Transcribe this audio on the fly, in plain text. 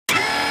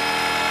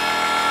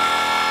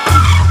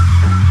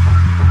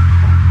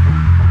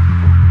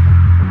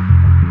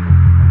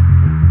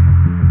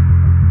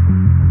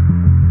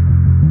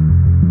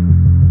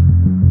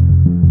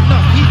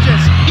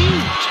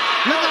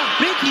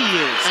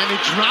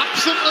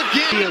Drops him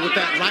again with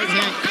that right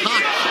hand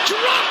cock.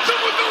 Drops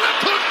him with the left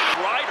hook.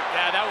 Ryder.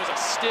 Yeah, that was a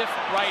stiff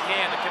right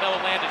hand that Canelo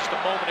landed just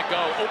a moment ago.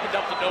 Opened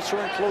up the nose.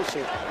 Closer and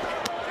closer.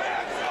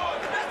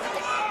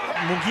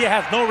 Munguia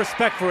has no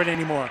respect for it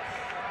anymore.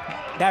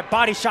 That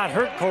body shot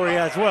hurt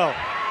Correa as well.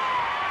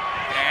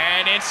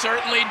 And it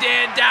certainly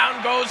did.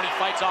 Down goes. He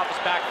fights off his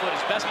back foot.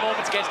 His best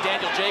moments against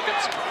Daniel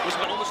Jacobs was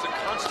almost a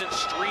constant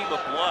stream of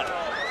blood.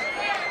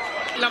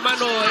 La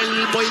mano,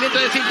 el movimiento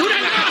de cintura.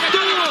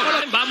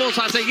 Vamos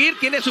a seguir,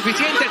 tiene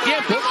suficiente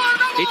tiempo.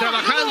 Y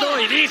trabajando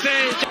y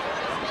dice...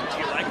 Do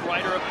you like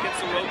Ryder up against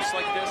the ropes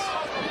like this?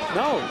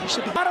 No, you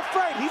should be not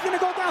afraid. He's going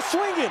to go down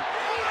swinging.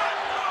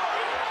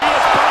 He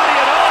has body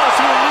at all,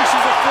 so he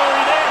unleashes a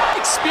flurry there.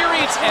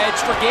 Experience edge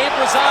for Gabe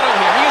Rosado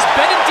here. He has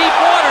been in deep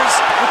waters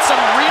with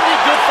some really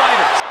good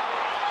fighters.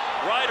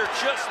 Ryder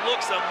just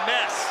looks a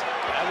mess.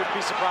 I wouldn't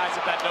be surprised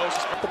if that nose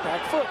is the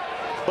back foot.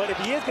 But if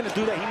he is going to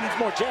do that, he needs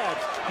more jabs.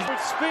 With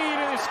speed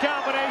in this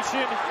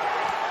combination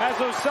has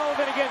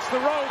O'Sullivan against the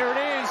rope. There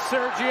it is,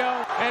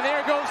 Sergio. And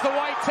there goes the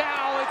white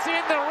towel. It's in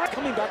the ring.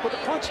 Coming back with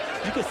a punch.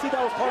 You can see that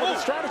was part of the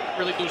strategy.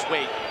 Really lose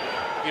weight.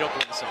 You don't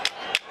believe the sound.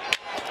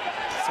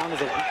 Sound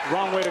is a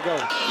wrong way to go.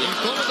 He's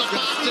going to the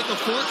box at the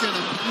fork in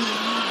him.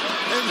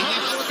 And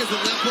now look at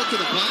the left hook to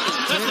the bottom.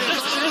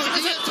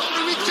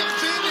 He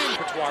jumps in.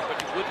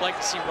 But you would like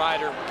to see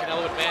Ryder, when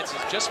Canelo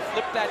advances, just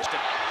flip that.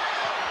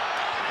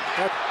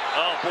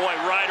 Oh boy,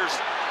 Ryder's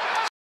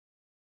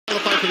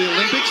qualified for the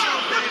Olympics,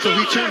 so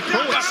he turned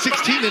pro at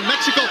 16 in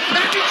Mexico, and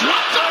he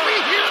dropped him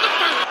right here in the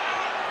first.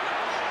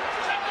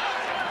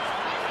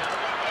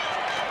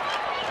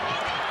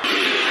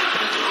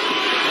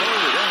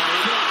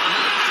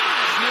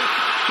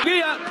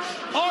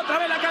 Otra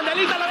vez la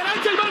candelita a la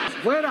derecha y gol.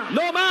 Fuera.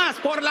 No más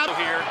por la...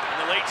 here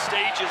in the late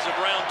stages of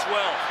round 12.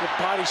 The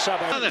body shot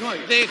by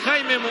de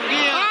Jaime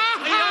Munguia.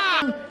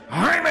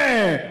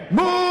 Jaime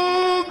Munguia.